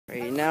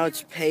Right now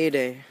it's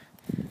payday.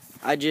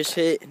 I just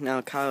hit,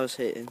 now Kyle's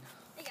hitting.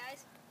 Hey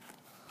guys.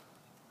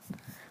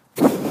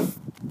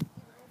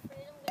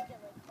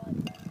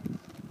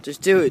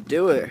 Just do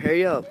it,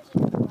 hurry up.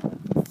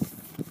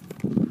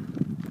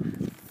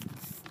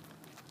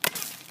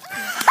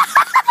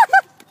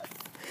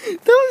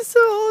 That was so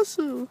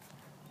awesome.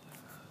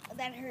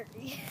 That hurt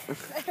me.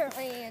 That hurt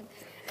my hand.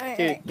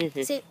 Alright,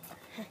 Here. See,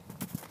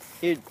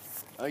 Here,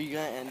 are you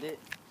gonna end it?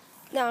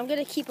 no, I'm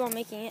gonna keep on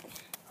making it.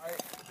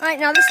 Alright,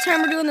 now this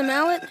time we're doing the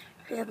mallet.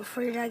 Yeah,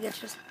 before your dad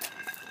gets us.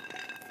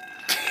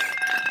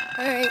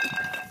 Alright.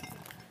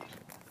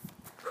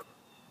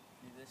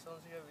 This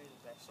one's gonna be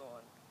the best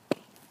one.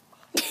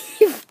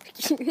 You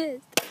fucking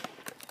missed.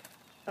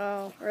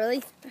 Oh,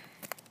 really?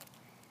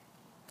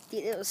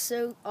 Dude, it was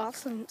so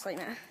awesome. It's like,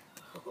 nah.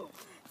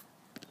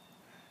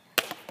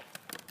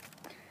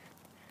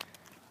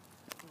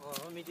 Well,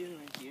 let me do it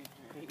with you.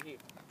 Right here.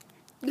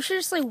 You should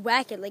just like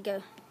whack it like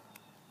a.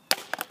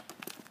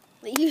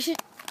 Like you should.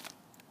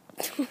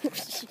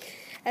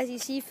 As you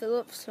see,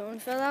 Philip, someone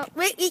fell out.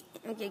 Wait.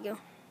 Okay, go.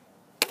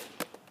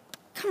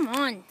 Come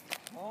on.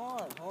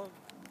 Hold on.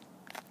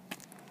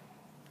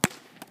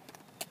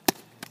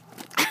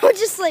 I would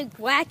just like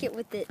whack it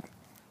with it.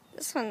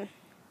 This one.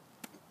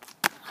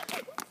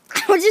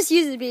 I would just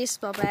use a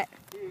baseball bat.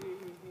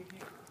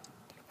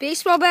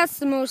 Baseball bat's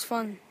the most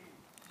fun.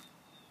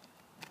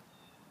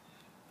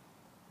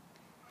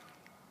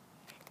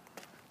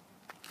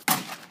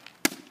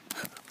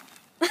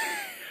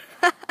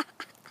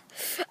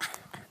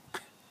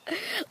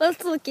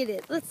 Let's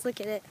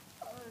look at it.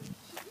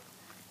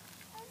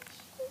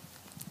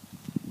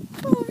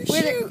 Oh,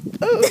 shoot.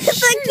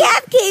 The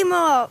cap came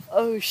off.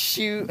 Oh,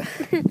 shoot.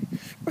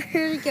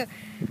 Here we go.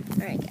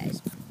 Alright,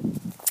 guys.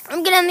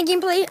 I'm going to end the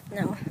gameplay.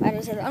 No, I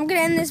didn't say that. I'm going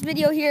to end this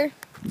video here.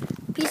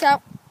 Peace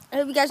out. I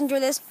hope you guys enjoy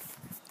this.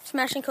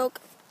 Smash and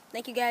Coke.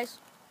 Thank you, guys.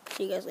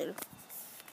 See you guys later.